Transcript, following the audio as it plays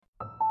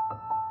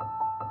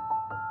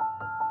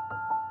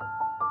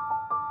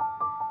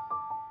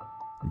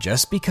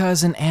Just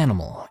because an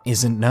animal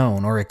isn't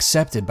known or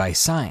accepted by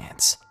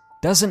science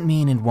doesn't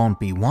mean it won't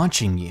be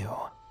watching you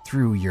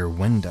through your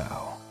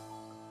window.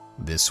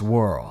 This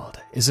world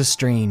is a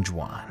strange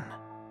one.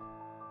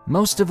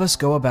 Most of us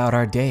go about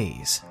our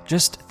days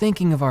just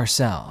thinking of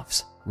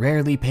ourselves,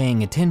 rarely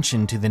paying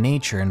attention to the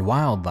nature and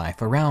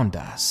wildlife around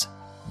us.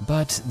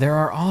 But there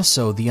are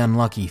also the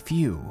unlucky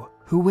few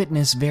who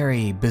witness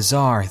very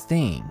bizarre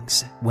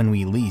things when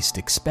we least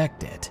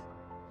expect it.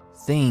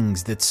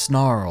 Things that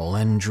snarl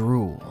and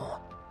drool.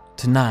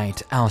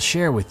 Tonight, I'll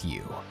share with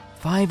you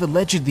 5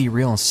 allegedly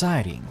real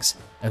sightings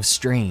of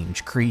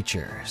strange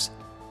creatures.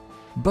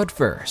 But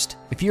first,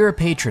 if you're a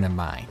patron of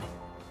mine,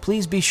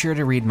 please be sure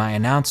to read my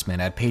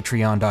announcement at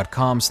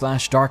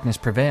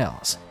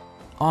patreon.com/darknessprevails.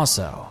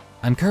 Also,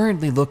 I'm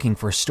currently looking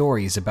for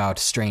stories about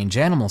strange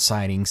animal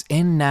sightings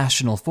in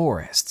national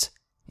forests.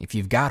 If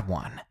you've got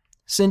one,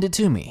 send it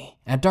to me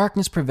at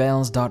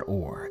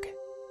darknessprevails.org.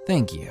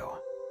 Thank you.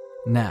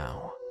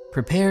 Now,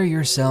 prepare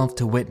yourself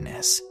to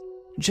witness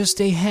just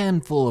a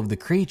handful of the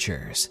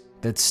creatures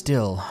that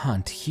still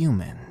hunt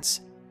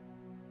humans.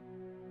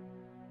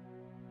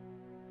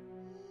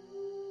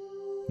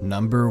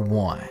 Number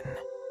 1.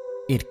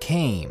 It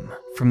Came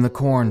from the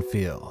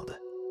Cornfield.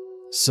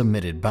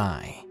 Submitted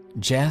by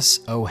Jess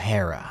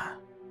O'Hara.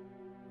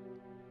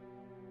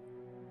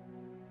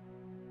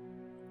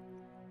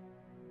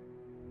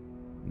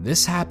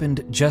 This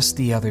happened just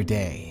the other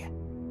day.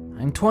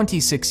 I'm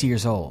 26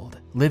 years old,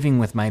 living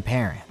with my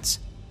parents.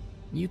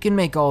 You can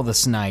make all the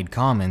snide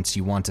comments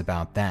you want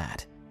about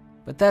that,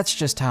 but that's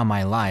just how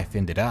my life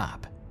ended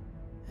up.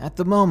 At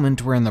the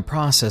moment, we're in the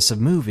process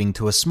of moving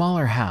to a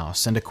smaller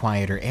house and a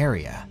quieter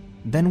area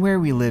than where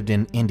we lived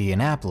in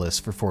Indianapolis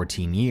for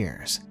 14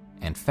 years.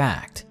 In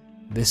fact,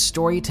 this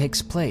story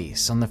takes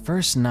place on the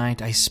first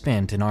night I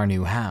spent in our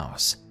new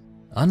house.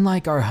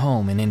 Unlike our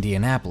home in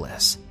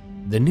Indianapolis,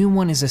 the new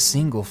one is a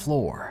single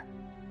floor.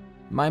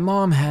 My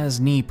mom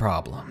has knee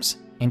problems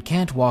and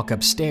can't walk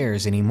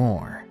upstairs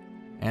anymore,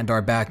 and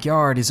our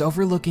backyard is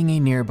overlooking a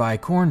nearby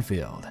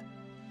cornfield.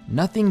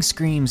 Nothing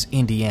screams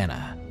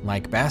Indiana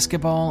like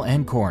basketball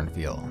and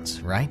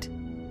cornfields, right?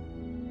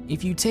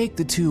 If you take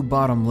the 2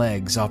 bottom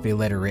legs off a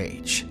letter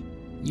H,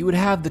 you would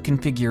have the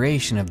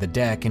configuration of the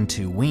deck and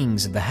 2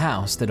 wings of the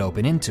house that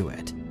open into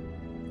it.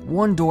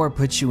 One door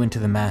puts you into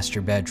the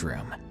master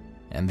bedroom,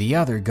 and the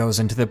other goes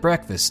into the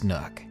breakfast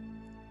nook.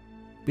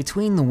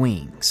 Between the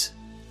wings,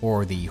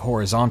 or the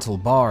horizontal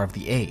bar of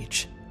the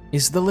H,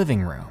 is the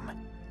living room,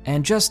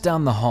 and just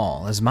down the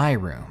hall is my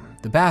room,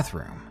 the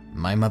bathroom,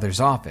 my mother's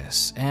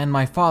office, and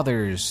my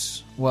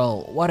father's,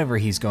 well, whatever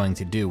he's going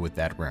to do with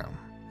that room.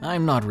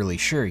 I'm not really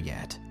sure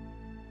yet.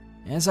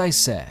 As I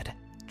said,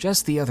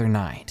 just the other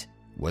night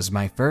was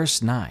my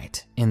first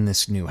night in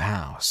this new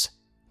house,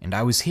 and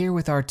I was here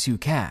with our 2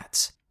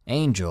 cats,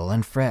 Angel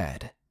and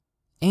Fred.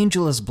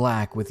 Angel is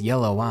black with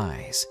yellow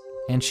eyes,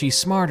 and she's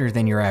smarter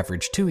than your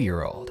average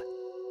 2-year-old.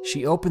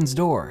 She opens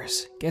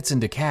doors, gets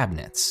into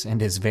cabinets,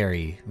 and is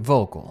very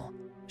vocal.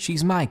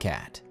 She's my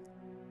cat.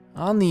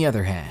 On the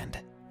other hand,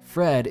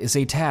 Fred is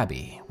a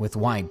tabby with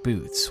white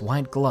boots,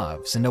 white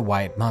gloves, and a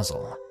white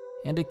muzzle,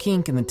 and a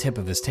kink in the tip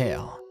of his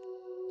tail.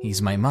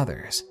 He's my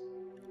mother's.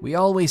 We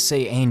always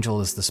say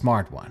Angel is the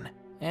smart one,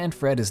 and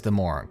Fred is the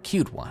more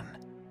cute one,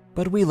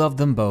 but we love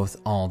them both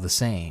all the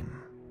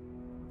same.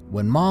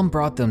 When Mom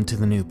brought them to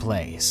the new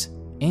place,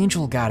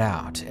 Angel got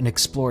out and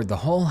explored the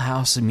whole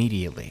house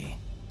immediately,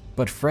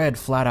 but Fred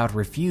flat out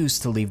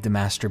refused to leave the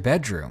master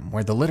bedroom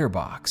where the litter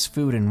box,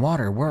 food, and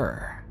water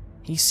were.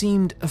 He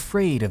seemed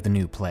afraid of the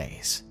new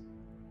place.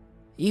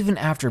 Even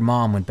after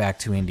Mom went back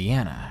to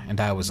Indiana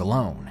and I was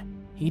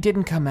alone, he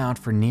didn't come out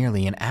for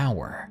nearly an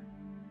hour.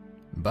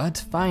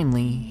 But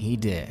finally he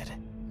did,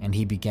 and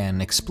he began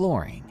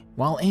exploring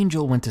while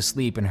Angel went to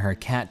sleep in her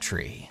cat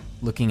tree,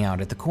 looking out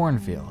at the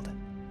cornfield.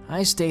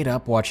 I stayed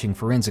up watching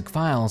Forensic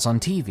Files on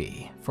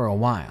TV for a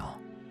while,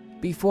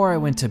 before I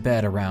went to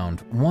bed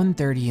around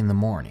 1:30 in the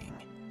morning.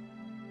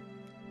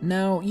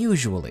 Now,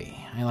 usually,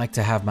 I like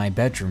to have my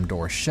bedroom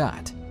door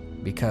shut,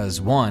 because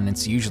 1,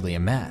 it's usually a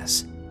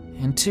mess,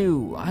 and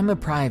 2, I'm a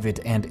private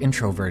and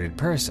introverted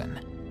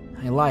person.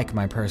 I like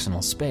my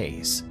personal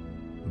space.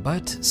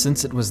 But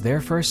since it was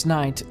their first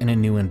night in a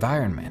new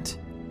environment,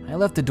 I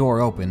left the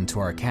door open to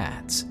our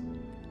cats.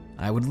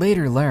 I would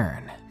later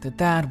learn that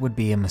that would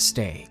be a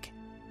mistake.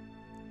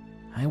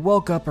 I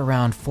woke up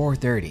around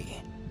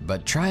 4:30,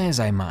 but try as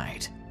I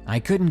might, I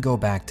couldn't go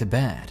back to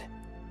bed.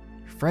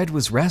 Fred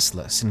was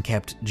restless and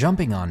kept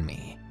jumping on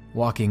me,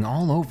 walking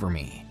all over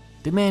me,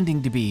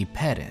 demanding to be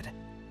petted,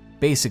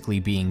 basically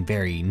being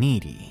very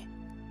needy.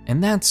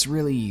 And that's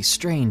really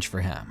strange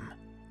for him.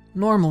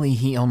 Normally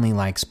he only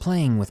likes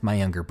playing with my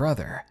younger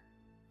brother,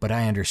 but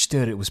I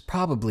understood it was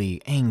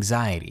probably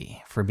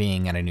anxiety for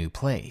being at a new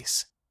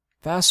place.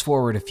 Fast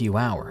forward a few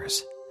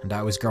hours, and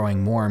I was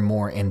growing more and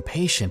more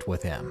impatient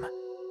with him.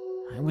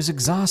 I was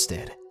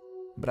exhausted,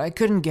 but I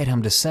couldn't get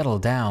him to settle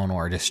down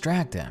or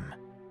distract him.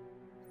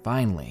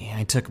 Finally,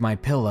 I took my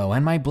pillow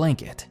and my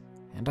blanket,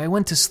 and I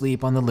went to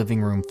sleep on the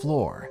living room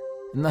floor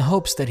in the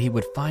hopes that he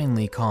would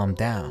finally calm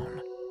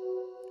down.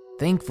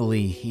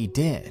 Thankfully, he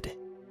did.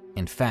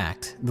 In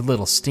fact, the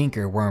little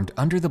stinker wormed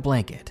under the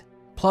blanket,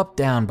 plopped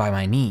down by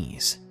my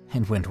knees,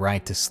 and went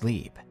right to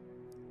sleep.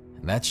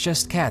 That's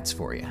just cats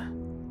for you.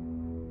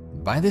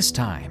 By this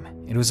time,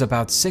 it was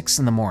about 6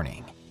 in the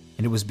morning,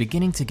 and it was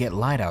beginning to get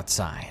light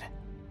outside.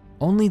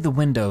 Only the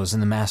windows in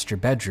the master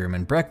bedroom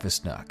and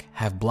breakfast nook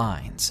have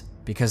blinds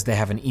because they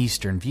have an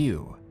eastern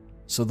view,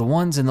 so the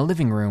ones in the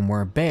living room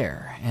were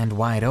bare and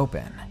wide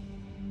open.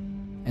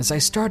 As I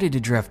started to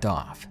drift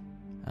off,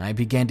 I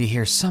began to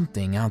hear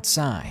something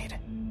outside.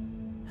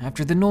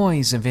 After the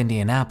noise of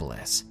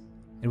Indianapolis,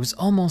 it was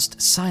almost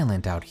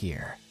silent out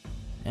here,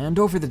 and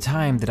over the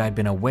time that I'd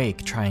been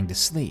awake trying to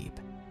sleep,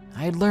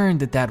 I had learned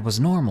that that was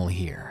normal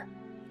here.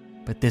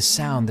 But this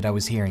sound that I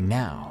was hearing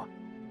now,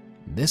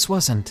 this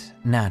wasn't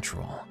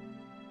natural.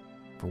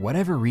 For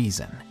whatever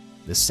reason,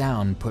 the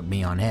sound put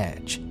me on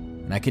edge,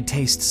 and I could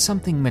taste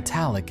something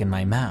metallic in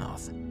my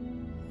mouth.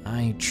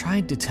 I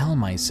tried to tell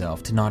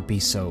myself to not be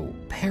so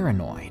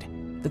paranoid,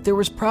 that there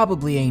was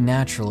probably a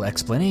natural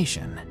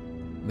explanation.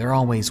 There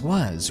always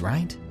was,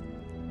 right?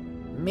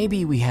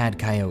 Maybe we had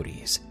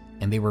coyotes,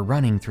 and they were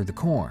running through the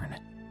corn.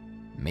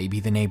 Maybe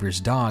the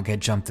neighbor's dog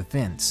had jumped the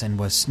fence and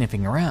was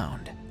sniffing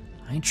around.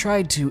 I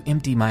tried to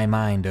empty my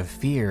mind of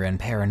fear and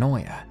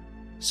paranoia,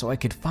 so I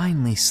could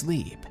finally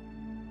sleep.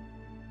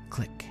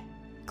 Click,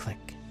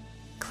 click,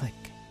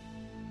 click.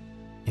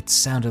 It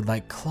sounded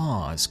like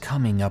claws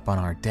coming up on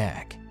our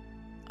deck.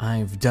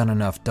 I've done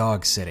enough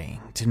dog sitting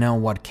to know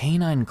what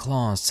canine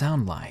claws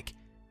sound like,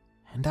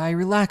 and I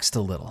relaxed a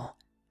little,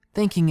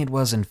 thinking it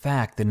was in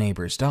fact the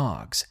neighbor's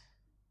dogs.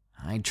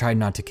 I tried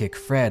not to kick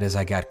Fred as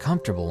I got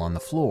comfortable on the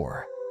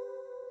floor.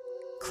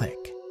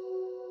 Click,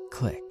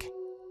 click,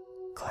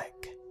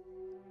 click.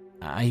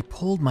 I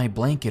pulled my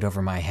blanket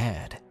over my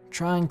head,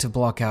 trying to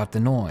block out the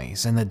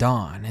noise and the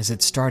dawn as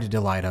it started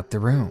to light up the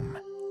room.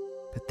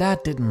 But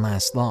that didn't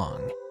last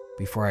long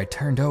before I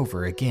turned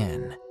over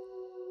again.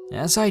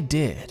 As I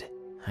did,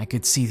 I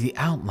could see the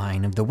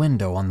outline of the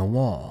window on the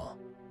wall.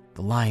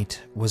 The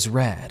light was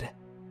red,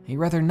 a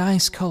rather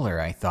nice color,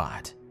 I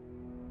thought.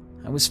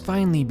 I was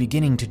finally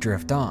beginning to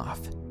drift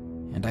off,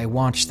 and I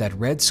watched that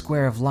red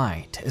square of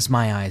light as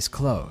my eyes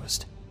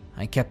closed.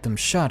 I kept them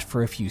shut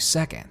for a few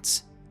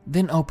seconds,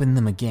 then opened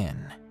them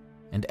again,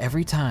 and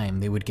every time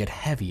they would get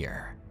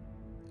heavier.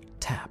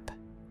 Tap,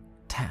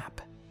 tap.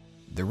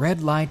 The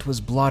red light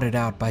was blotted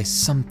out by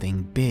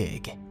something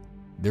big.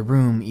 The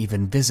room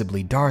even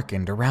visibly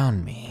darkened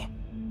around me,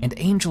 and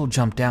Angel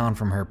jumped down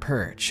from her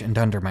perch and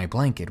under my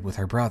blanket with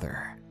her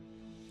brother.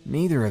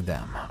 Neither of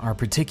them are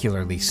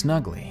particularly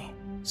snuggly,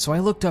 so I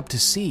looked up to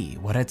see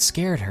what had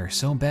scared her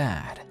so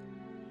bad.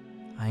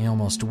 I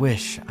almost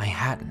wish I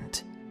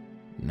hadn't.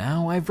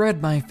 Now I've read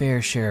my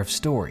fair share of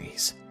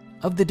stories,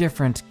 of the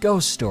different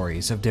ghost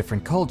stories of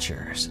different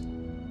cultures,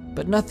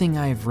 but nothing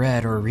I've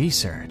read or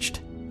researched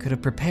could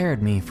have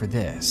prepared me for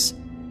this,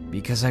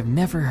 because I've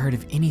never heard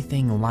of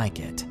anything like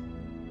it.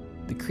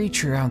 The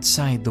creature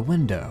outside the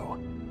window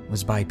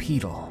was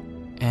bipedal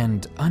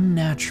and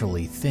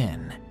unnaturally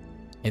thin.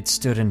 It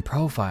stood in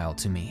profile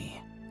to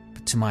me,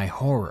 but to my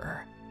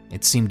horror,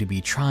 it seemed to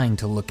be trying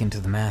to look into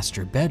the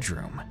master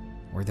bedroom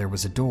where there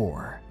was a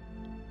door.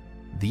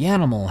 The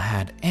animal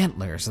had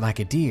antlers like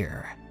a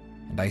deer,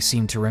 and I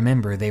seem to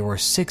remember they were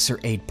 6 or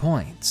 8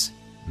 points,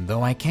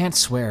 though I can't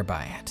swear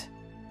by it.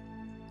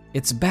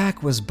 Its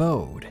back was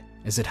bowed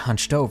as it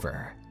hunched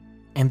over,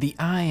 and the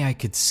eye I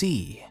could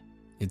see,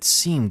 it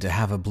seemed to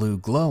have a blue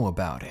glow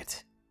about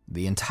it.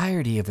 The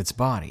entirety of its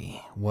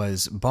body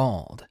was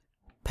bald,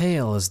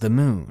 pale as the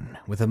moon,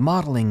 with a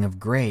mottling of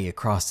gray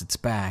across its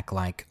back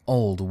like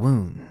old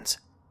wounds.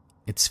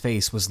 Its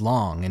face was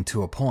long and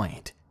to a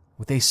point,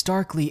 with a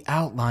starkly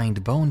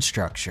outlined bone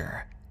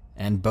structure,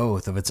 and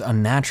both of its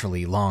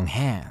unnaturally long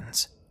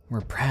hands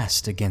were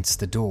pressed against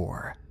the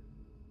door.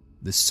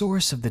 The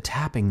source of the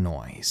tapping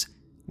noise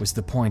was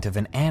the point of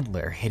an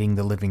antler hitting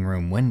the living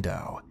room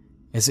window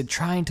as it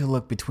tried to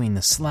look between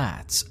the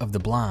slats of the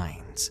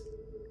blinds.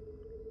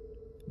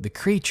 The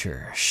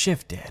creature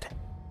shifted,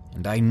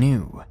 and I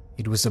knew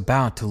it was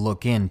about to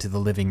look into the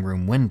living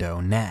room window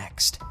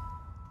next.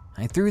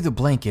 I threw the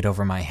blanket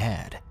over my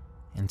head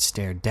and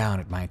stared down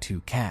at my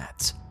 2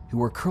 cats, who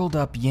were curled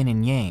up yin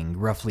and yang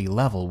roughly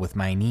level with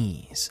my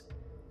knees.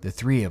 The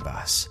 3 of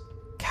us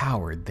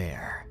cowered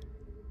there.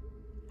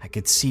 I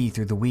could see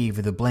through the weave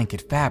of the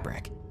blanket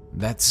fabric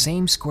that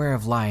same square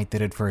of light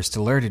that had first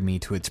alerted me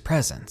to its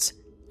presence,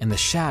 and the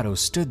shadow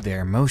stood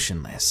there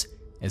motionless,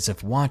 as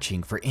if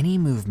watching for any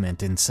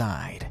movement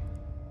inside.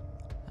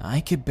 I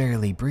could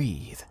barely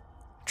breathe,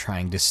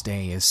 trying to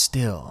stay as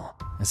still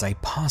as I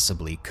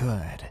possibly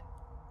could.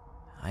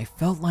 I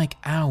felt like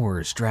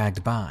hours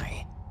dragged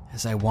by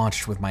as I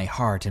watched with my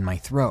heart in my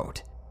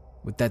throat,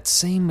 with that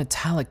same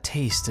metallic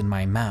taste in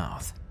my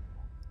mouth.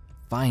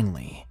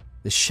 Finally,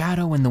 the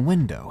shadow in the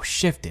window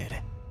shifted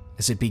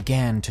as it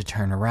began to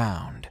turn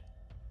around.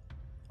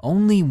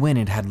 Only when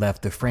it had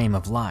left the frame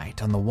of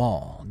light on the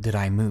wall did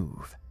I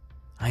move.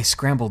 I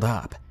scrambled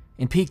up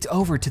and peeked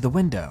over to the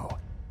window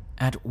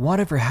at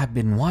whatever had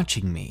been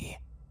watching me.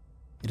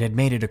 It had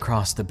made it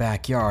across the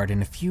backyard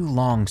in a few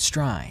long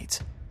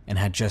strides and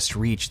had just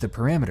reached the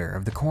perimeter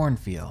of the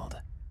cornfield.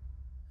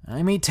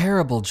 I'm a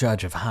terrible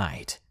judge of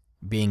height,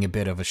 being a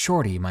bit of a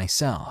shorty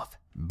myself,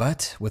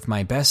 but with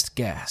my best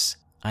guess,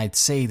 I'd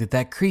say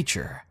that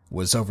creature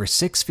was over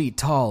 6 feet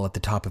tall at the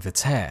top of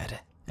its head,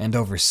 and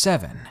over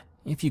 7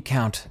 if you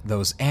count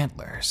those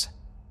antlers.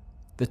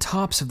 The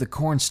tops of the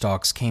corn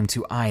stalks came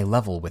to eye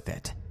level with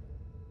it.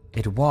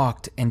 It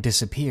walked and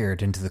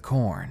disappeared into the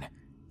corn,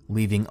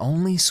 leaving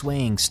only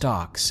swaying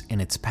stalks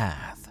in its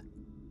path.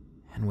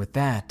 And with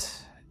that,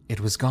 it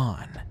was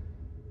gone.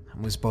 I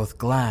was both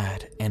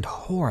glad and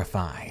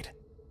horrified.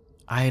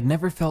 I had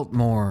never felt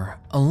more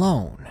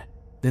alone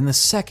than the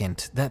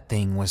second that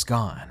thing was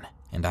gone,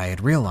 and I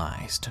had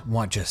realized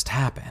what just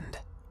happened.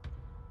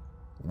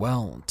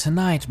 Well,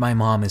 tonight my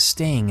mom is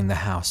staying in the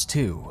house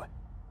too.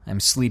 I'm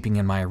sleeping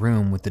in my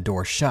room with the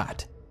door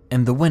shut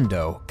and the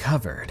window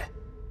covered,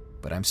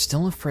 but I'm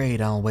still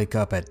afraid I'll wake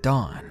up at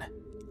dawn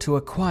to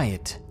a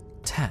quiet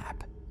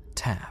tap,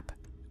 tap,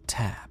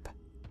 tap.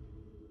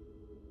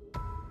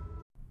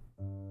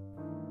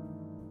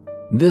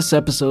 This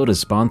episode is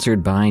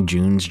sponsored by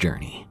June's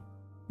Journey.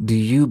 Do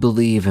you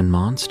believe in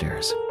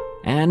monsters?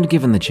 And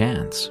given the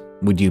chance,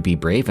 would you be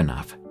brave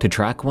enough to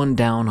track one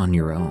down on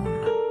your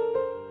own?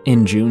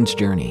 In June's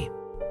Journey,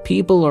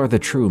 people are the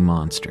true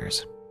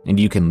monsters, and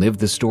you can live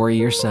the story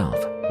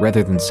yourself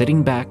rather than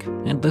sitting back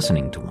and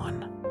listening to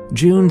one.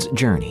 June's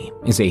Journey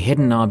is a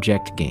hidden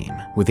object game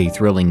with a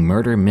thrilling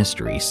murder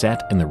mystery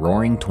set in the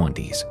roaring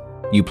 20s.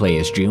 You play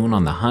as June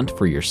on the hunt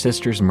for your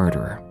sister's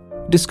murderer.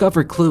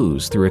 Discover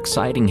clues through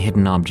exciting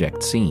hidden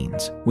object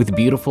scenes with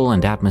beautiful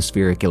and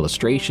atmospheric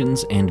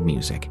illustrations and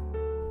music.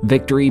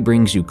 Victory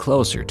brings you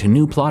closer to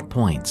new plot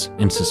points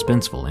and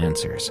suspenseful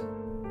answers.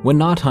 When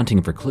not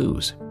hunting for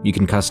clues, you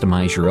can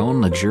customize your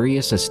own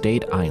luxurious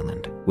estate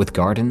island with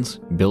gardens,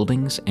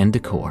 buildings, and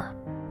decor.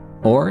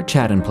 Or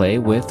chat and play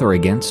with or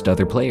against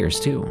other players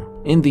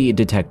too, in the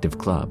Detective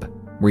Club,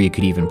 where you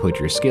could even put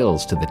your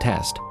skills to the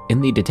test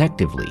in the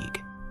Detective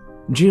League.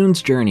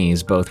 June's Journey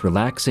is both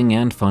relaxing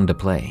and fun to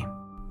play.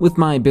 With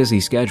my busy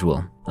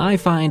schedule, I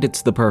find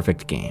it's the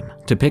perfect game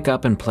to pick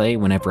up and play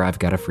whenever I've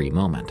got a free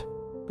moment.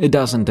 It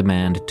doesn't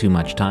demand too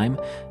much time,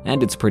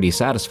 and it's pretty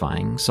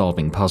satisfying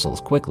solving puzzles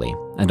quickly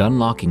and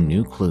unlocking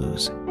new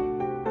clues.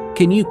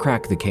 Can you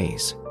crack the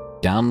case?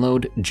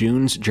 Download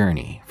June's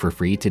Journey for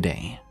free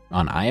today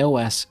on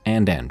iOS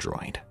and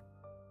Android.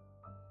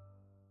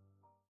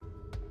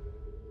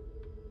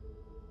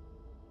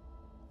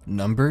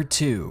 Number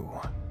 2.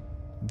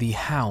 The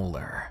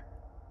Howler.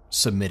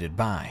 Submitted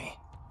by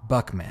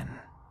Buckman.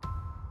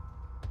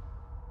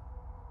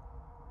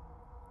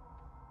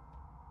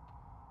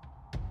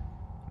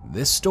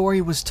 This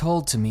story was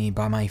told to me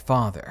by my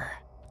father.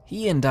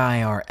 He and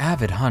I are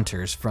avid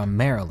hunters from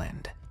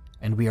Maryland,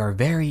 and we are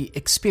very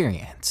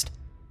experienced.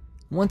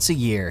 Once a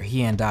year,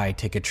 he and I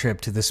take a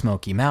trip to the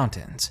Smoky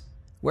Mountains,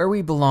 where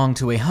we belong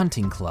to a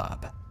hunting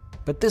club.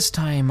 But this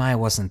time I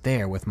wasn't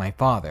there with my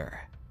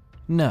father.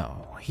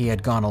 No, he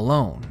had gone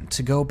alone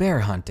to go bear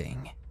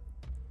hunting.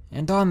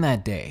 And on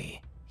that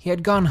day, he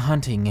had gone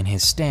hunting in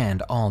his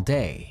stand all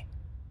day.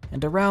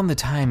 And around the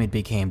time it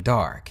became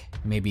dark,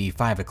 maybe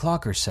 5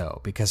 o'clock or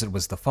so because it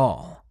was the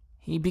fall,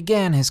 he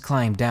began his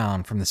climb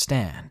down from the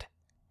stand.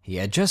 He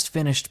had just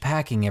finished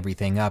packing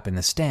everything up in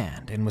the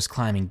stand and was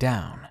climbing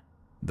down.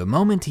 The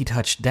moment he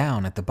touched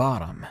down at the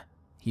bottom,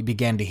 he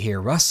began to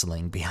hear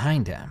rustling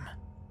behind him.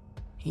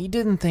 He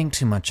didn't think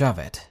too much of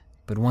it,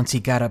 but once he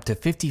got up to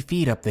 50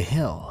 feet up the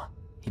hill,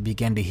 he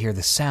began to hear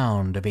the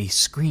sound of a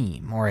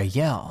scream or a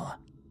yell.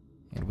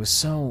 It was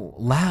so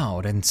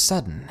loud and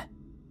sudden,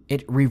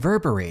 it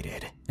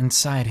reverberated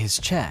inside his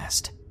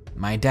chest.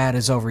 My dad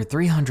is over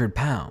 300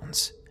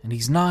 pounds, and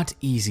he's not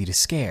easy to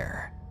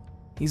scare.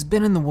 He's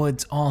been in the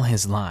woods all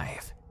his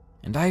life,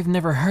 and I've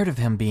never heard of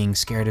him being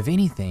scared of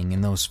anything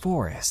in those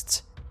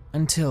forests,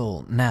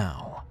 until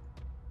now.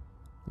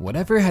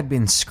 Whatever had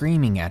been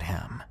screaming at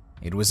him,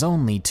 it was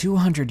only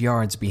 200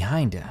 yards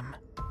behind him.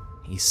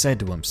 He said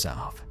to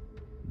himself,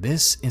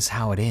 "This is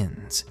how it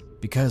ends,"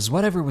 because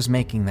whatever was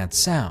making that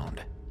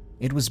sound,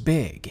 it was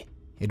big,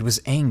 it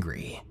was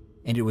angry,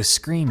 and it was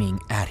screaming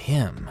at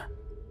him.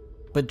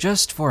 But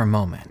just for a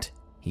moment,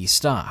 he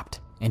stopped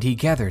and he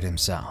gathered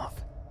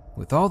himself.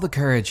 With all the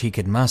courage he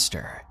could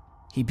muster,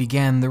 he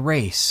began the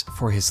race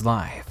for his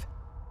life.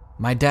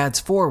 My dad's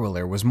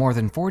four-wheeler was more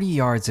than 40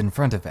 yards in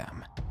front of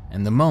him,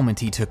 and the moment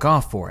he took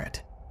off for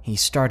it, he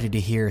started to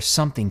hear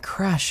something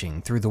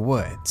crashing through the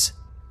woods.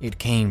 It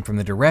came from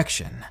the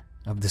direction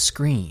of the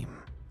scream.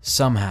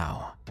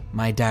 Somehow,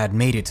 my dad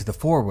made it to the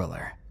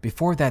four-wheeler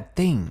before that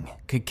thing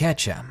could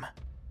catch him.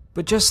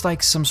 But just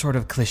like some sort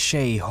of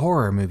cliché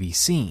horror movie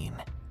scene,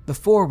 the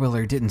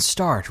four-wheeler didn't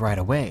start right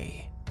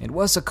away. It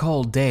was a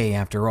cold day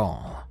after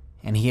all,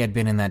 and he had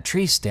been in that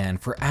tree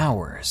stand for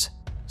hours,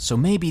 so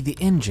maybe the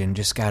engine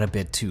just got a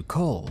bit too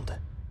cold.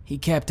 He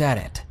kept at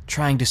it,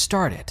 trying to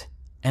start it,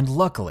 and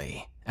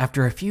luckily,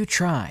 after a few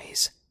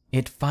tries,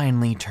 it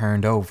finally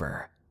turned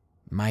over.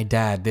 My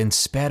dad then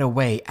sped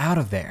away out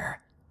of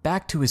there,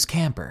 back to his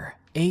camper,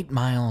 8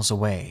 miles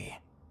away.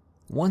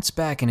 Once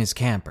back in his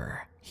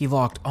camper, he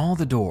locked all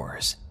the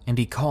doors and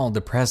he called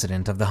the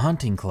president of the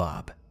hunting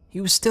club.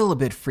 He was still a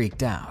bit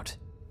freaked out,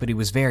 but he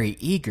was very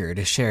eager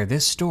to share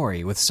this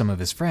story with some of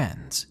his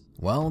friends.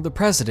 Well, the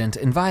president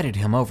invited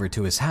him over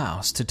to his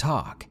house to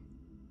talk.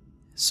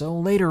 So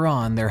later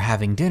on, they're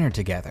having dinner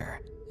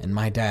together, and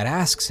my dad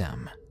asks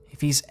him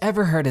if he's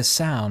ever heard a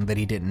sound that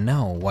he didn't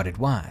know what it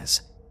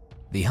was.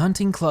 The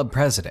hunting club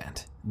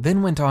president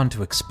then went on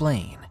to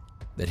explain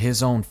that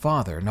his own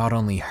father not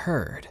only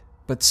heard,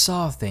 but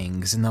saw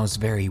things in those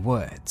very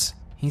woods.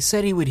 He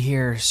said he would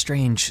hear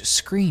strange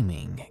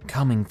screaming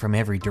coming from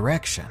every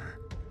direction,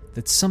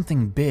 that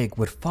something big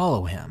would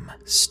follow him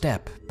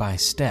step by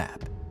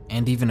step,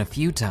 and even a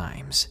few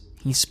times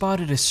he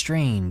spotted a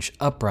strange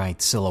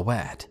upright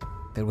silhouette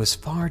that was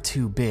far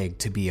too big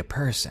to be a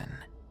person.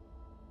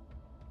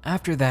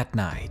 After that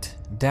night,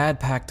 Dad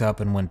packed up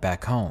and went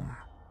back home.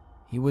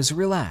 He was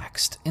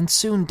relaxed and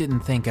soon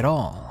didn't think at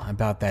all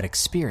about that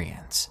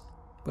experience.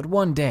 But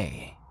one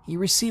day, he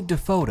received a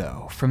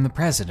photo from the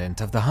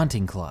president of the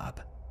hunting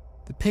club.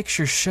 The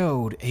picture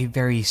showed a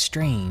very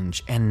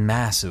strange and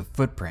massive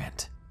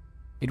footprint.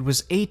 It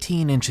was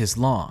 18 inches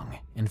long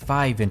and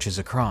 5 inches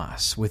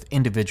across with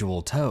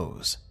individual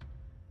toes.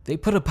 They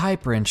put a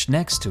pipe wrench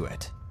next to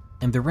it,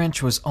 and the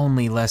wrench was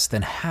only less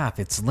than half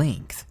its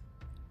length.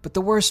 But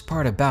the worst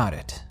part about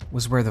it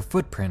was where the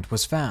footprint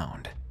was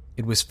found.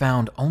 It was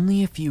found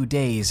only a few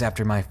days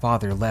after my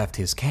father left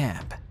his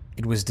camp.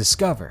 It was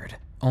discovered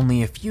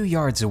only a few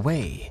yards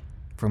away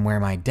from where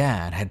my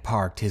dad had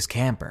parked his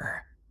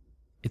camper.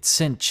 It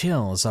sent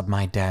chills up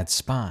my dad's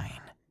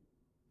spine.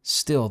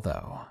 Still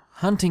though,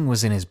 hunting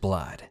was in his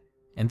blood,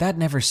 and that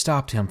never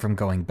stopped him from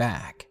going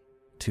back.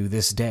 To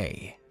this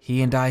day,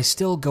 he and I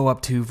still go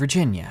up to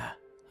Virginia,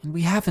 and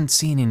we haven't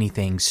seen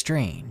anything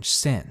strange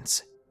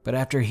since. But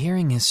after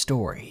hearing his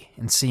story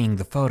and seeing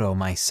the photo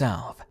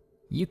myself,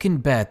 you can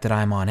bet that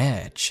I'm on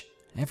edge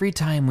every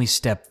time we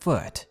step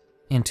foot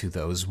into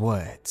those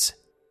woods.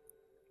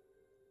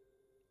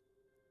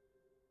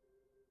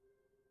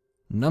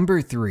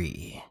 Number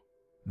 3.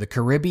 The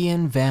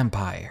Caribbean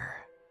Vampire.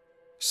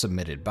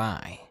 Submitted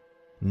by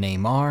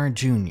Neymar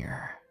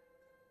Jr.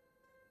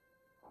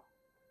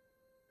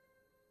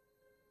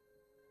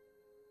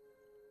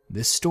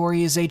 This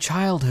story is a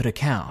childhood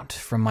account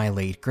from my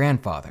late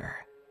grandfather,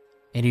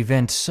 an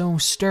event so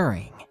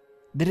stirring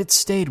that it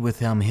stayed with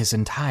him his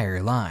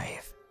entire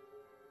life.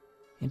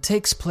 It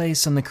takes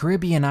place on the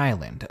Caribbean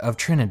island of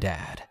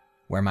Trinidad,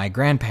 where my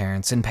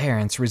grandparents and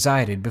parents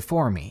resided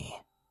before me.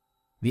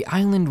 The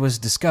island was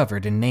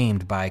discovered and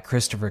named by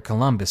Christopher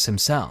Columbus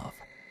himself.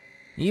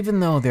 Even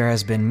though there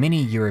has been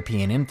many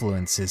European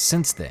influences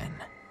since then,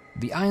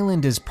 the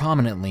island is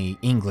prominently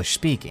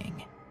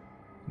English-speaking.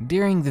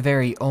 During the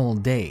very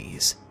old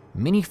days,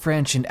 many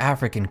French and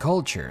African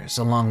cultures,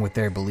 along with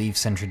their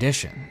beliefs and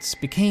traditions,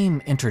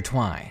 became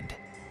intertwined,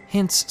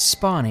 hence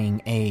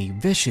spawning a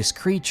vicious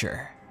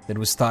creature that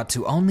was thought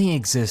to only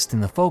exist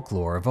in the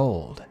folklore of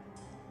old.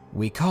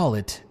 We call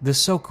it the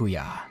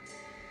Sokuya.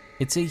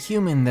 It's a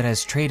human that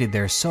has traded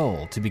their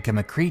soul to become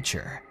a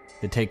creature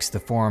that takes the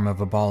form of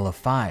a ball of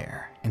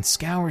fire and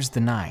scours the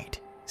night,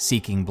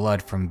 seeking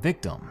blood from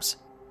victims.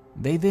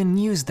 They then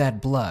use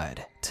that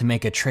blood to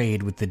make a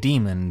trade with the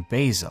demon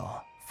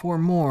Basil for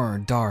more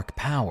dark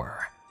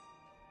power.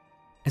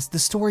 As the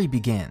story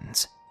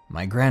begins,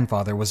 my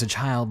grandfather was a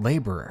child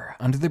laborer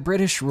under the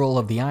British rule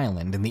of the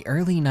island in the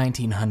early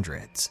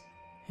 1900s.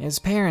 His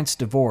parents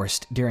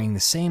divorced during the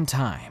same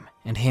time,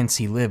 and hence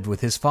he lived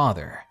with his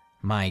father,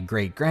 my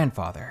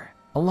great-grandfather,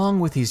 along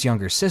with his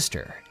younger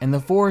sister in the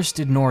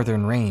forested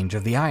northern range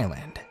of the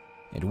island.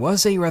 It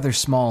was a rather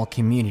small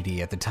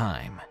community at the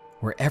time,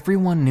 where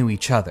everyone knew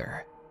each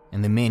other,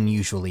 and the men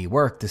usually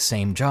worked the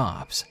same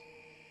jobs.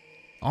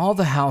 All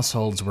the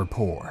households were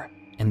poor,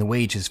 and the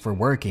wages for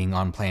working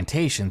on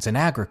plantations and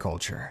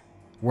agriculture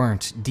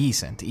weren't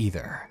decent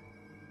either.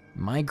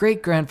 My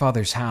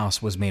great-grandfather's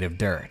house was made of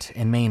dirt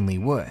and mainly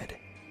wood.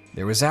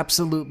 There was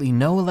absolutely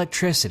no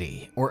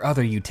electricity or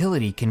other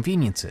utility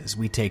conveniences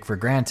we take for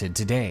granted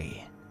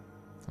today.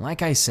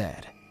 Like I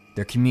said,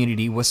 their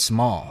community was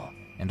small,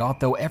 and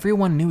although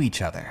everyone knew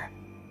each other,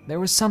 there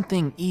was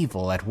something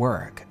evil at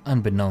work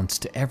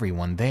unbeknownst to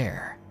everyone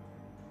there.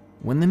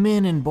 When the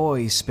men and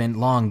boys spent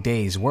long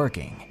days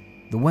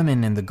working, the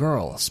women and the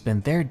girls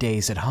spent their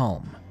days at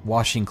home,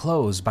 washing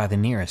clothes by the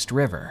nearest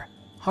river,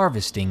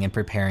 harvesting and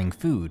preparing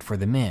food for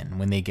the men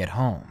when they get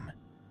home.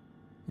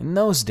 In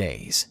those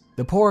days,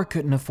 the poor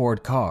couldn't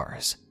afford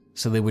cars,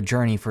 so they would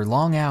journey for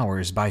long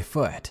hours by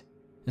foot,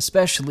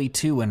 especially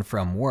to and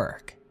from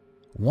work.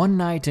 One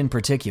night in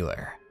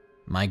particular,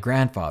 my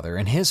grandfather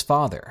and his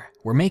father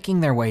were making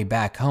their way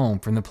back home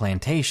from the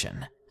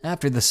plantation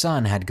after the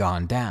sun had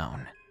gone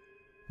down.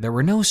 There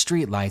were no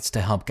streetlights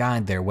to help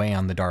guide their way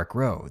on the dark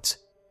roads,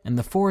 and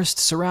the forest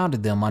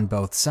surrounded them on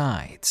both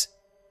sides.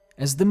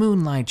 As the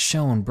moonlight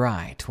shone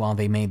bright while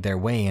they made their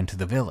way into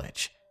the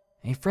village,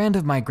 a friend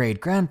of my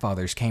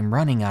great-grandfather's came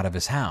running out of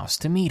his house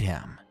to meet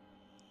him.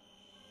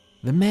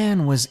 The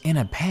man was in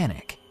a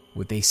panic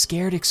With a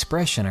scared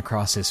expression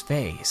across his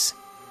face,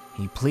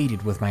 he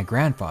pleaded with my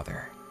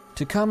grandfather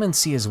to come and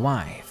see his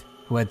wife,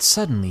 who had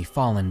suddenly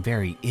fallen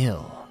very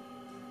ill.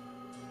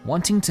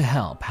 Wanting to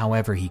help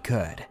however he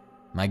could,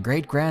 my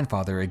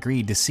great-grandfather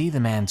agreed to see the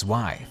man's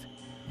wife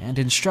and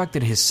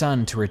instructed his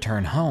son to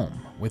return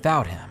home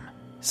without him,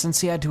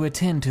 since he had to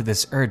attend to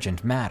this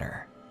urgent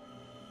matter.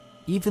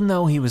 Even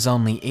though he was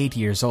only 8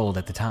 years old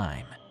at the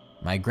time,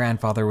 my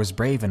grandfather was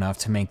brave enough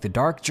to make the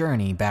dark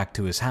journey back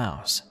to his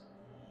house.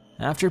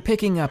 After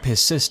picking up his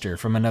sister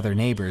from another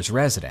neighbor's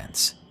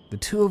residence, the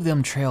two of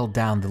them trailed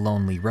down the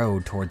lonely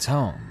road towards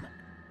home.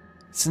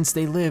 Since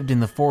they lived in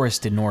the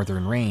forested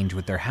northern range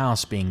with their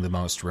house being the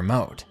most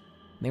remote,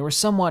 they were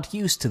somewhat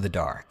used to the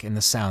dark and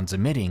the sounds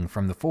emitting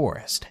from the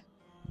forest.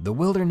 The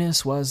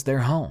wilderness was their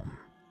home.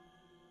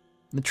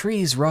 The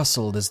trees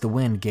rustled as the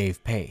wind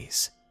gave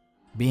pace.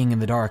 Being in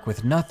the dark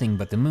with nothing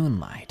but the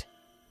moonlight,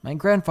 my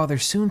grandfather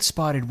soon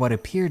spotted what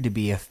appeared to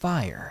be a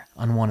fire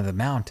on one of the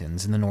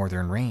mountains in the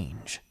northern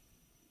range.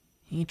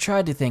 He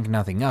tried to think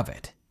nothing of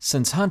it,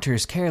 since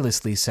hunters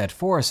carelessly set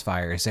forest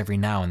fires every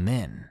now and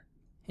then.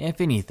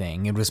 If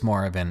anything, it was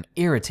more of an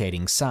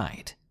irritating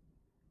sight.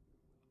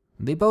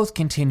 They both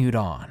continued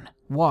on,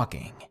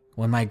 walking,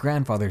 when my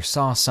grandfather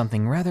saw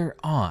something rather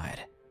odd.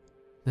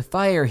 The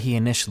fire he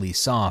initially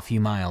saw a few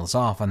miles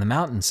off on the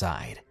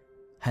mountainside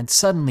had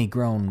suddenly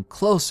grown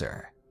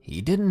closer.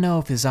 He didn't know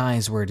if his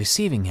eyes were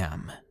deceiving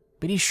him,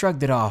 but he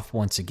shrugged it off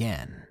once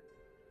again.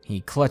 He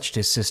clutched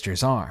his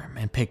sister's arm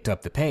and picked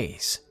up the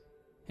pace.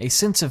 A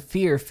sense of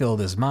fear filled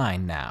his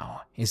mind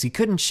now, as he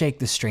couldn't shake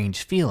the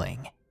strange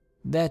feeling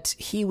that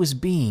he was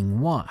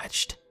being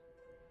watched.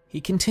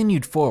 He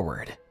continued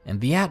forward, and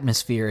the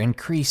atmosphere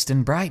increased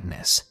in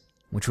brightness,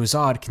 which was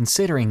odd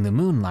considering the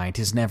moonlight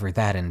is never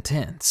that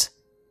intense.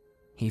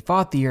 He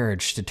fought the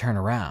urge to turn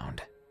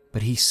around,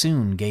 but he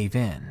soon gave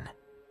in.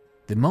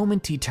 The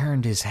moment he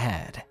turned his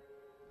head,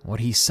 what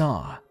he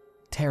saw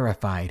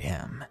terrified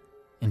him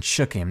and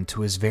shook him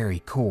to his very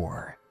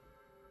core.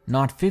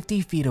 Not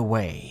 50 feet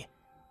away,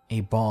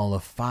 a ball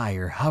of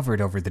fire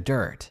hovered over the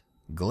dirt,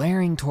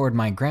 glaring toward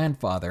my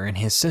grandfather and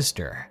his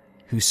sister,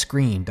 who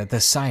screamed at the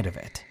sight of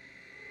it.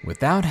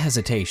 Without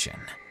hesitation,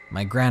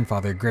 my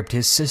grandfather gripped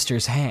his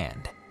sister's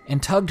hand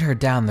and tugged her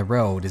down the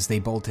road as they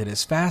bolted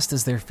as fast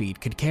as their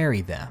feet could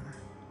carry them.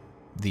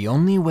 The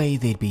only way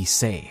they'd be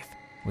safe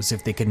was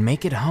if they could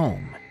make it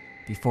home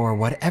before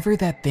whatever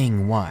that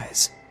thing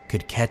was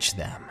could catch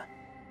them.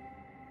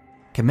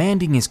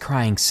 Commanding his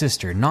crying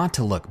sister not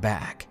to look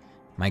back,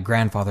 my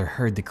grandfather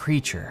heard the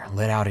creature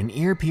let out an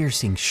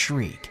ear-piercing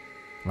shriek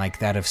like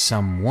that of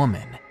some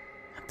woman.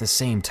 At the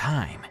same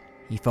time,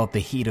 he felt the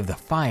heat of the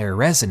fire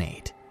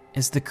resonate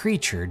as the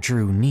creature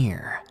drew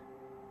near.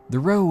 The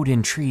road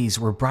and trees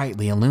were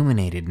brightly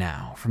illuminated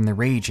now from the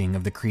raging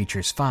of the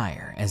creature's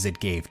fire as it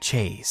gave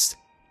chase.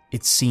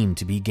 It seemed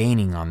to be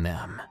gaining on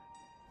them.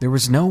 There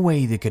was no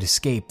way they could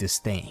escape this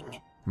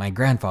thing, my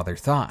grandfather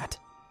thought,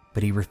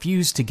 but he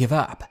refused to give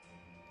up.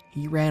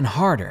 He ran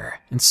harder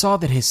and saw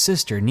that his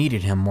sister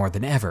needed him more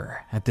than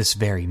ever at this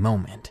very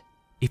moment.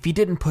 If he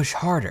didn't push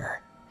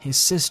harder, his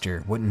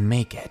sister wouldn't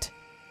make it.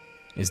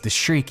 As the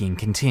shrieking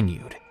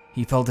continued,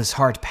 he felt his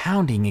heart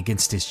pounding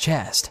against his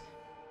chest.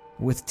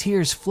 With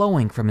tears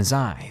flowing from his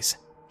eyes,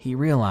 he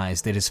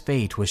realized that his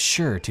fate was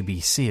sure to be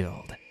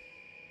sealed.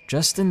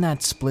 Just in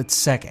that split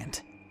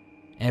second,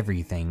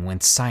 everything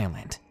went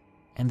silent,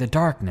 and the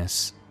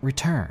darkness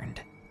returned.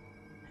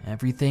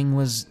 Everything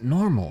was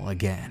normal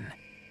again.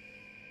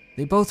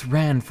 They both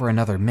ran for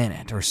another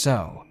minute or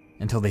so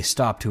until they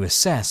stopped to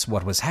assess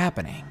what was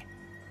happening.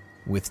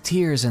 With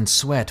tears and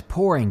sweat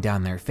pouring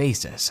down their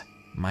faces,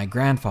 my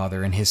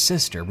grandfather and his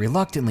sister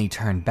reluctantly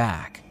turned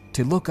back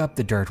to look up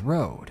the dirt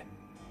road.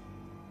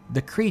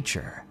 The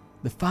creature,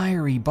 the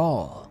fiery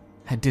ball,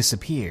 had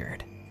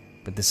disappeared,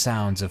 but the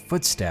sounds of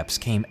footsteps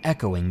came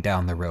echoing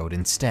down the road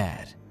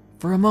instead.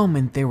 For a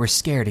moment they were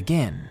scared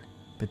again,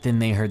 but then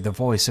they heard the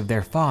voice of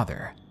their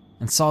father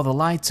and saw the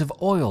lights of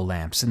oil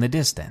lamps in the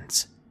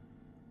distance.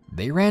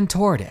 They ran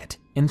toward it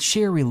in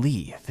sheer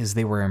relief as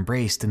they were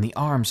embraced in the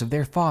arms of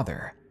their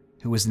father,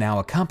 who was now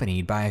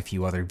accompanied by a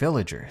few other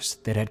villagers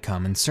that had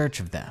come in search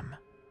of them.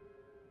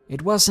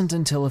 It wasn't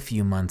until a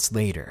few months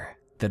later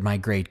that my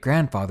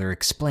great-grandfather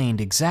explained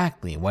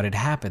exactly what had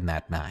happened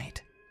that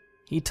night.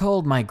 He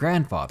told my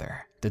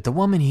grandfather that the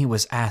woman he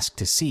was asked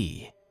to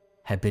see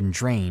had been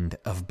drained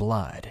of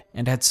blood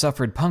and had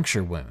suffered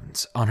puncture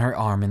wounds on her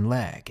arm and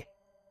leg.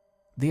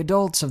 The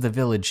adults of the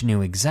village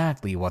knew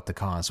exactly what the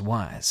cause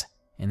was,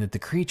 and that the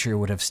creature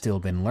would have still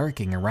been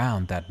lurking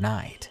around that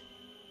night.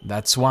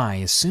 That's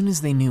why, as soon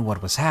as they knew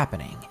what was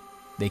happening,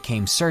 they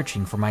came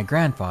searching for my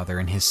grandfather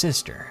and his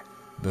sister,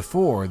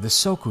 before the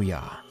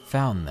Sokuya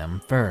found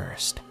them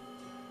first.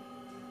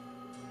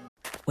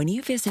 When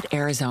you visit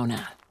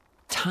Arizona,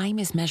 time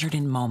is measured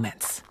in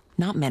moments,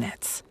 not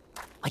minutes.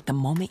 Like the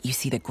moment you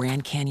see the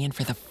Grand Canyon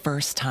for the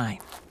first time.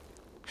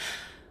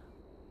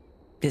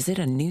 Visit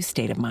a new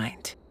state of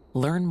mind.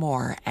 Learn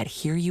more at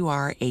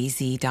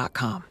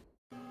hereyouareaz.com.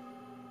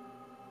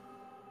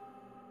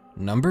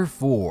 Number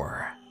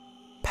 4.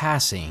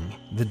 Passing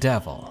the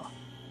Devil.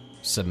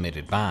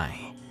 Submitted by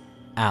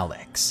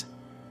Alex.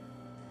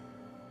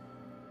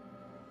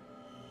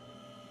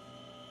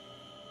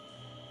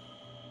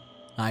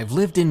 I've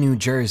lived in New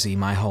Jersey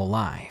my whole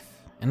life,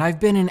 and I've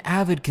been an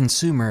avid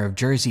consumer of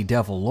Jersey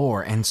Devil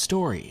lore and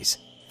stories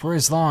for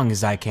as long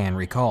as I can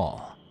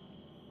recall.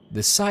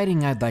 The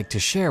sighting I'd like to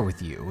share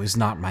with you is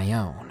not my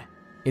own.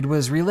 It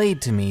was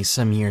relayed to me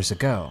some years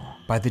ago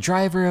by the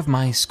driver of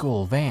my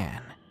school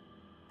van.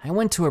 I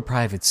went to a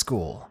private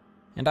school,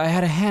 and I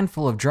had a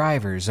handful of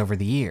drivers over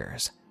the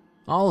years,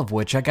 all of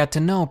which I got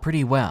to know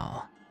pretty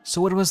well,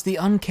 so it was the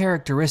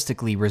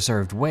uncharacteristically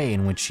reserved way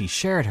in which she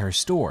shared her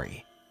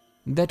story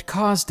that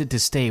caused it to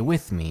stay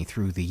with me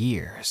through the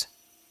years.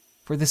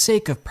 For the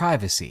sake of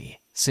privacy,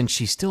 since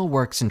she still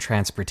works in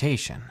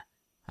transportation,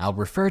 I'll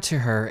refer to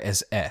her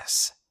as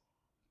S.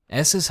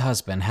 S's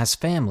husband has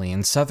family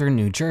in southern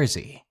New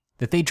Jersey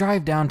that they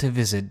drive down to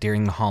visit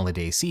during the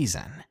holiday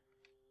season.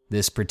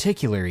 This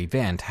particular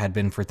event had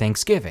been for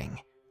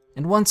Thanksgiving,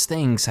 and once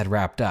things had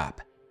wrapped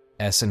up,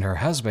 S and her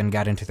husband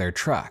got into their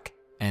truck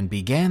and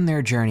began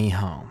their journey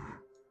home.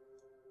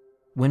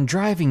 When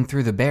driving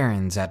through the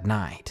Barrens at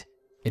night,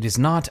 it is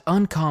not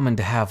uncommon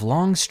to have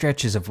long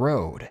stretches of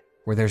road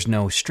where there's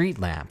no street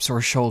lamps or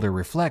shoulder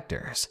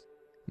reflectors.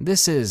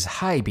 This is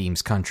high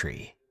beams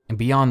country, and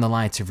beyond the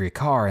lights of your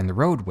car and the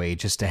roadway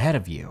just ahead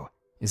of you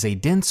is a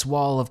dense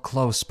wall of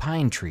close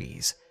pine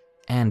trees,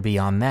 and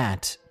beyond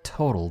that,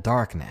 total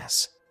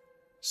darkness.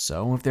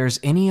 So if there's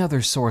any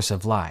other source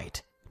of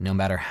light, no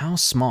matter how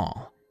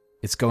small,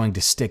 it's going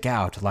to stick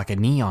out like a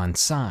neon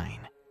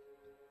sign.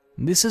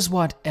 This is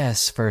what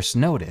S first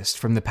noticed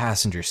from the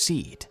passenger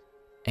seat,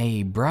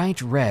 a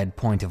bright red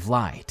point of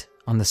light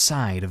on the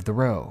side of the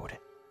road.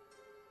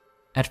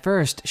 At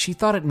first, she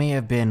thought it may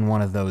have been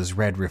one of those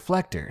red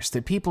reflectors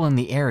that people in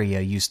the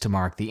area used to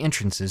mark the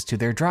entrances to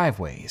their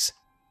driveways,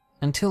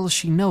 until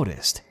she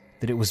noticed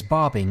that it was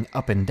bobbing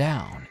up and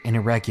down in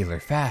irregular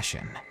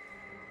fashion.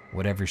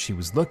 Whatever she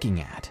was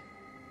looking at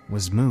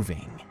was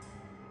moving.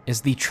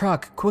 As the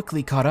truck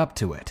quickly caught up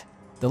to it,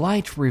 the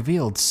light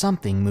revealed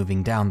something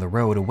moving down the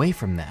road away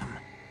from them.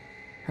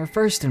 Her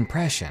first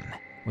impression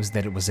was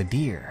that it was a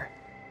deer,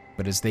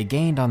 but as they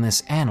gained on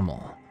this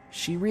animal,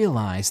 she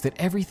realized that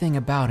everything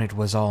about it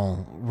was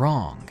all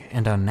wrong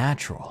and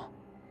unnatural.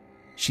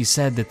 She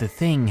said that the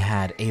thing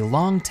had a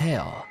long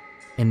tail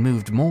and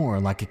moved more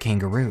like a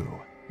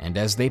kangaroo, and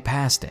as they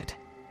passed it,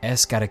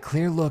 S got a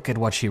clear look at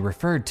what she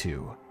referred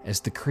to as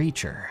the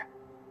creature.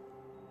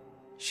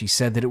 She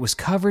said that it was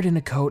covered in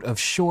a coat of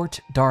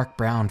short, dark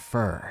brown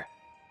fur.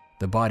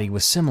 The body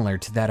was similar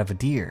to that of a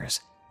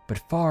deer's,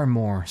 but far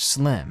more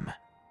slim.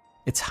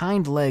 Its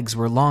hind legs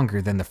were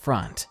longer than the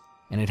front,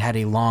 and it had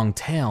a long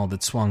tail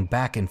that swung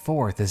back and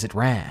forth as it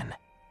ran.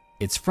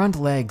 Its front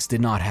legs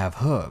did not have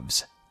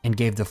hooves, and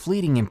gave the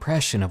fleeting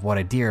impression of what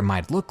a deer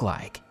might look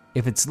like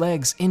if its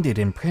legs ended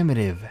in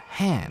primitive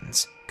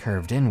hands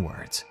curved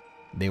inwards.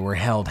 They were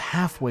held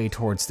halfway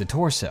towards the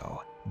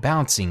torso,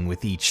 bouncing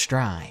with each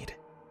stride.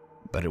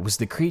 But it was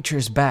the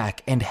creature's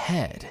back and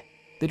head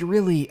that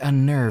really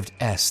unnerved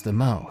S the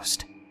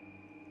most.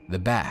 The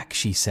back,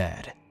 she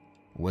said,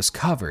 was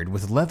covered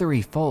with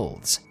leathery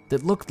folds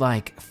that looked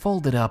like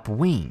folded up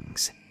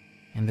wings,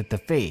 and that the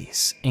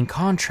face, in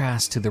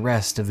contrast to the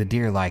rest of the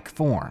deer-like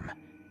form,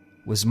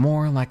 was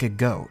more like a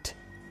goat,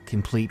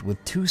 complete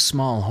with two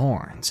small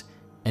horns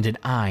and an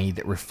eye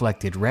that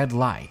reflected red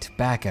light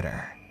back at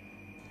her.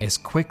 As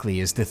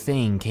quickly as the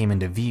thing came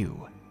into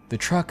view, the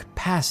truck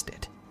passed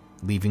it,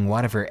 leaving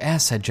whatever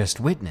S had just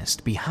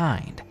witnessed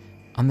behind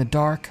on the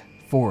dark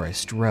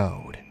forest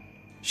road.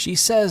 She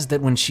says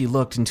that when she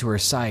looked into her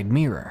side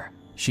mirror,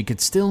 she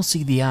could still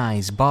see the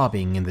eyes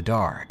bobbing in the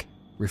dark,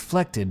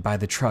 reflected by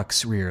the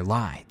truck's rear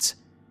lights.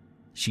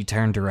 She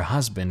turned to her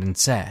husband and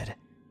said,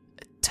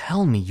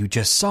 "Tell me you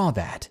just saw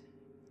that."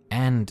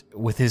 And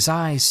with his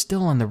eyes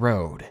still on the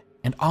road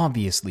and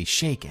obviously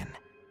shaken,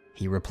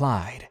 he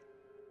replied,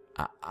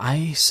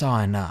 I saw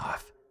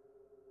enough."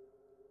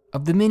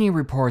 Of the many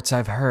reports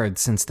I've heard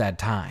since that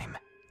time,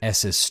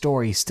 S's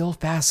story still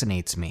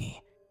fascinates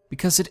me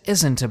because it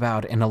isn't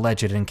about an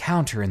alleged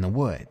encounter in the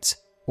woods,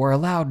 or a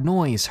loud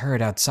noise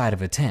heard outside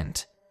of a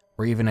tent,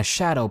 or even a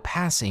shadow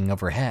passing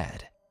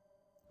overhead.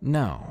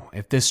 No,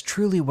 if this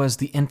truly was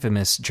the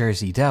infamous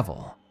Jersey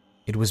Devil,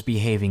 it was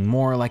behaving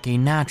more like a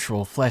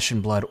natural flesh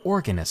and blood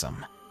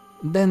organism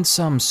than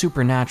some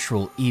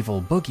supernatural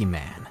evil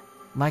boogeyman,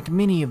 like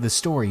many of the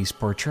stories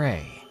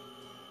portray.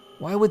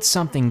 Why would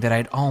something that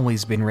I'd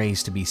always been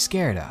raised to be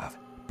scared of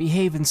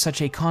behave in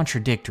such a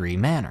contradictory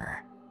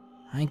manner?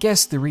 I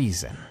guess the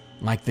reason,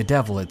 like the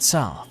devil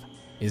itself,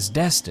 is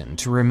destined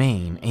to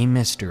remain a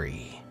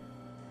mystery.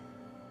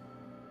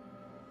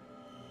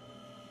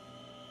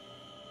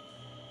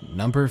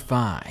 Number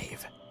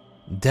 5.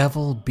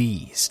 Devil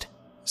Beast,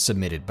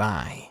 submitted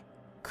by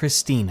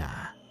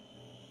Christina.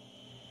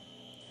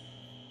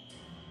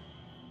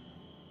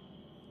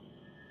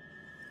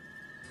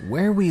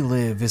 Where we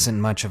live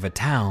isn't much of a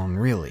town,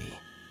 really,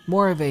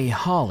 more of a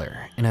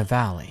holler in a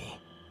valley.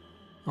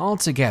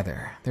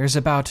 Altogether, there's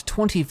about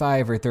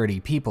 25 or 30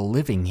 people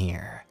living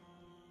here.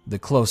 The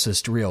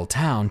closest real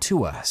town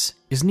to us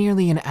is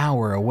nearly an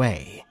hour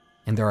away,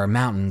 and there are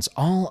mountains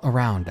all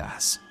around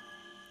us.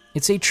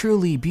 It's a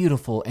truly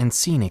beautiful and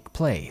scenic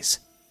place,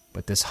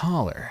 but this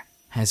holler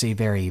has a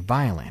very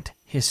violent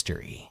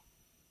history.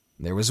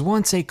 There was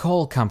once a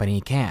coal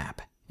company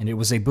camp, and it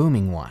was a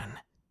booming one.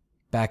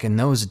 Back in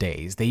those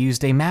days, they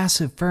used a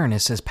massive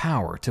furnace as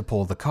power to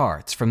pull the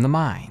carts from the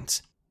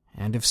mines.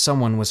 And if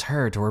someone was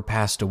hurt or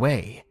passed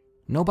away,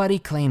 nobody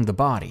claimed the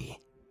body.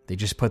 They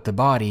just put the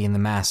body in the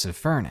massive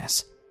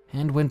furnace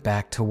and went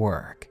back to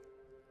work.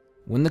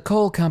 When the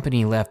coal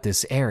company left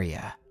this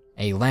area,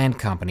 a land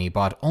company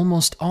bought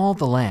almost all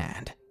the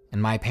land,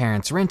 and my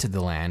parents rented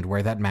the land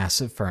where that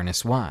massive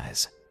furnace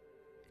was.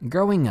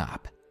 Growing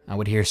up, I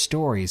would hear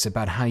stories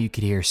about how you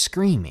could hear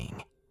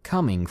screaming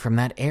coming from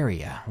that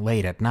area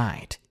late at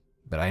night,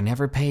 but I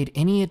never paid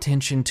any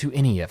attention to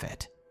any of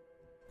it.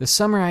 The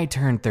summer I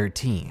turned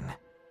 13,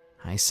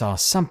 I saw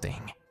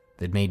something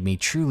that made me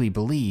truly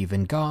believe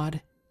in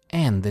God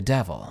and the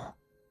devil.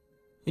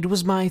 It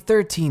was my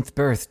 13th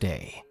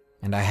birthday,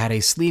 and I had a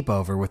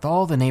sleepover with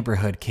all the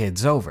neighborhood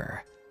kids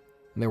over.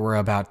 There were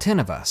about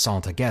 10 of us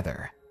all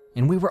together,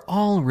 and we were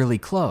all really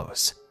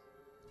close.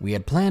 We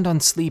had planned on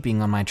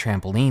sleeping on my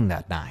trampoline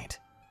that night.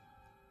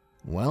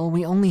 Well,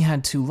 we only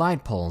had 2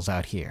 light poles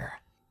out here.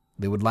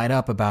 They would light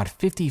up about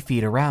 50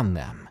 feet around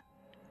them.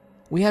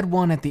 We had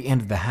one at the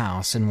end of the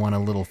house and one a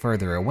little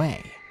further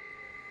away.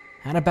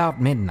 At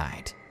about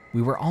midnight,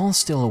 we were all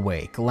still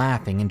awake,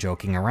 laughing and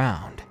joking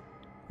around,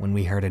 when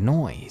we heard a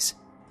noise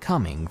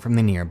coming from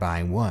the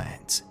nearby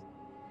woods.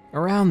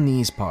 Around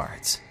these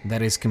parts,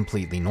 that is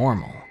completely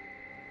normal.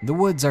 The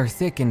woods are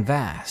thick and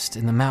vast,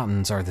 and the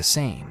mountains are the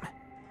same.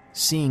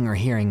 Seeing or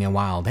hearing a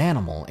wild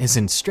animal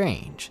isn't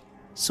strange,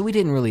 so we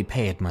didn't really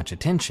pay it much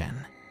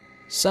attention.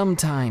 Some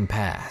time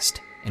passed,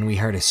 and we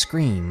heard a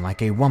scream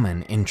like a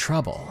woman in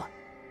trouble.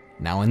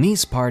 Now in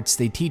these parts,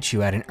 they teach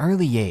you at an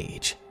early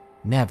age,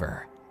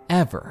 never,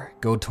 ever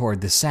go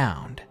toward the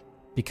sound,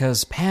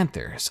 because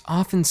panthers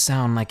often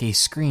sound like a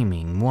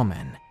screaming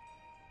woman.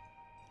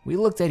 We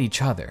looked at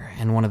each other,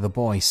 and one of the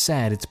boys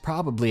said it's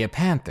probably a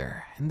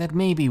panther and that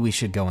maybe we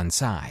should go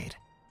inside.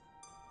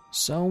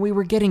 So we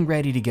were getting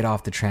ready to get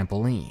off the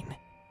trampoline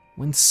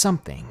when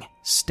something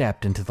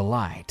stepped into the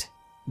light,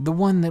 the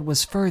one that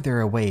was further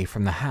away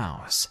from the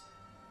house.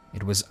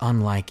 It was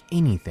unlike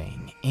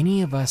anything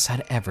any of us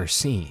had ever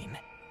seen.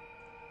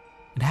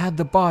 It had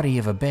the body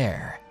of a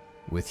bear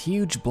with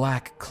huge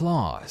black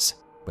claws,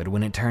 but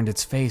when it turned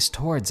its face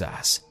towards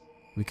us,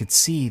 we could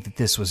see that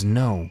this was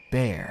no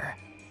bear.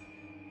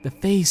 The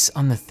face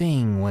on the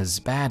thing was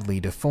badly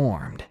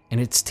deformed, and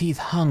its teeth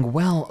hung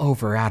well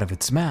over out of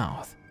its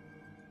mouth.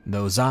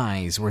 Those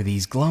eyes were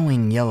these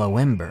glowing yellow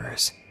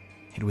embers.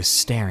 It was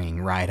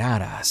staring right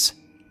at us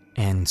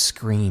and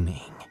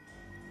screaming.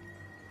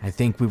 I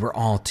think we were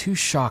all too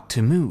shocked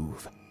to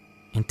move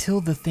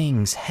until the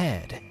thing's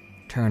head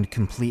turned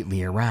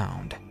completely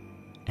around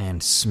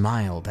and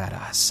smiled at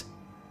us.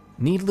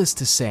 Needless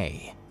to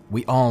say,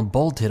 we all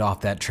bolted off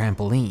that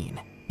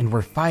trampoline and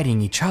were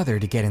fighting each other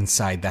to get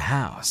inside the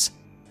house.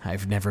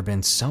 I've never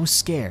been so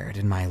scared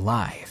in my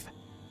life.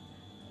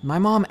 My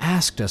mom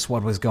asked us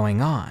what was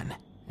going on,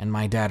 and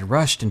my dad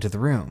rushed into the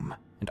room,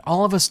 and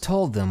all of us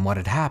told them what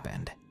had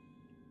happened.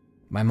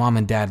 My mom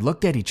and dad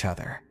looked at each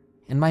other,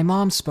 and my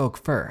mom spoke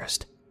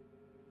first.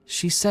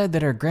 She said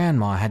that her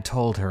grandma had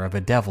told her of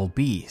a devil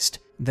beast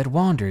that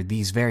wandered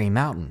these very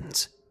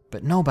mountains,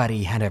 but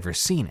nobody had ever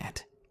seen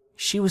it.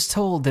 She was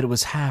told that it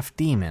was half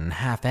demon,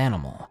 half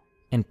animal,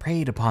 and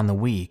preyed upon the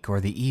weak or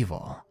the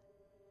evil.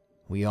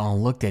 We all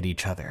looked at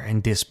each other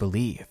in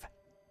disbelief.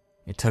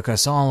 It took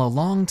us all a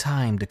long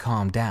time to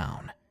calm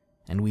down,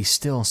 and we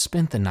still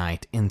spent the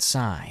night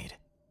inside.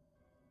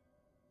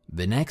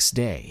 The next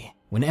day,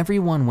 when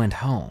everyone went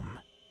home,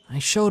 I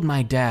showed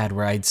my dad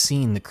where I'd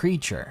seen the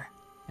creature,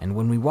 and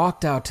when we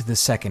walked out to the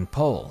second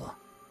pole,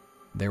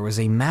 there was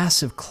a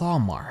massive claw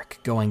mark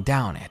going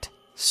down it,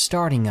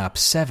 starting up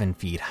 7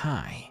 feet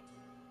high.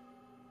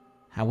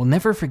 I will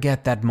never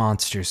forget that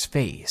monster's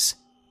face,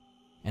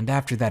 and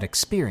after that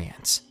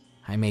experience,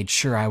 I made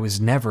sure I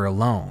was never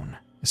alone,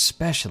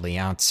 especially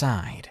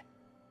outside.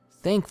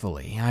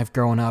 Thankfully, I've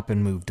grown up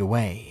and moved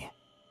away.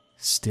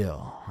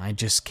 Still, I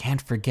just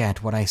can't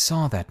forget what I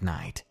saw that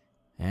night,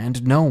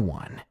 and no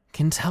one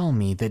can tell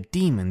me that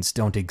demons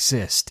don't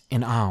exist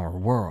in our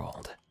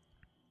world.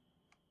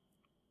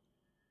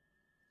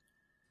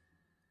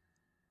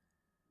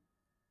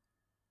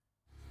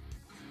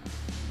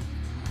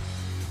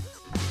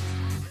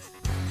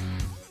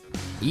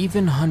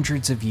 Even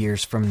hundreds of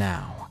years from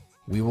now,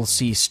 we will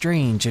see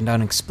strange and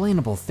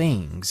unexplainable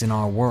things in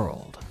our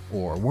world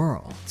or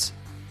worlds.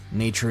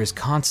 Nature is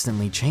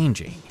constantly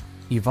changing,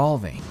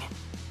 evolving,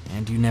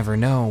 and you never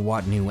know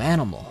what new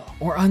animal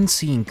or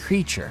unseen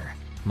creature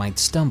might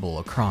stumble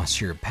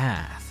across your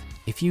path.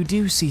 If you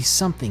do see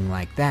something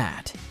like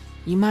that,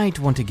 you might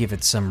want to give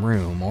it some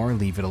room or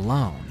leave it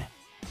alone.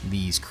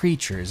 These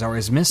creatures are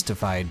as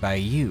mystified by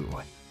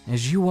you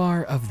as you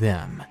are of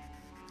them.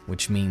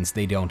 which means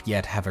they don't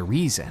yet have a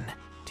reason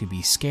to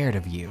be scared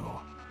of you.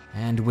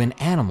 And when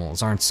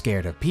animals aren't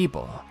scared of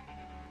people,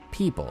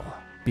 people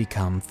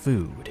become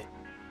food.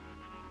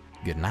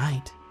 Good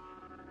night.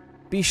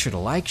 Be sure to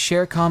like,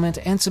 share, comment,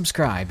 and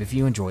subscribe if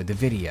you enjoyed the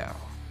video.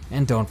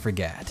 And don't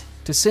forget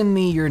to send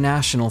me your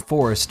National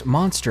Forest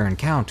monster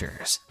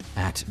encounters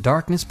at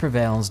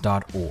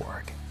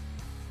darknessprevails.org.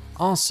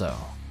 Also,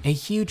 a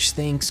huge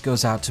thanks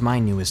goes out to my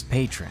newest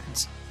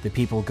patrons, the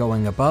people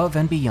going above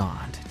and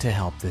beyond to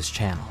help this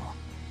channel.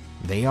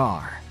 They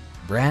are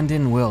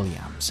Brandon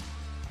Williams,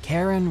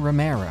 Karen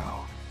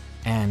Romero,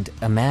 and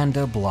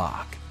Amanda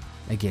Block.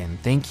 Again,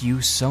 thank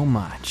you so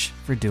much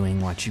for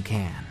doing what you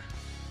can.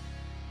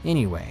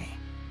 Anyway,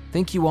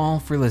 thank you all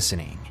for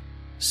listening.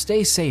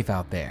 Stay safe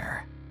out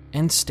there,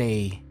 and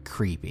stay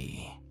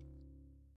creepy.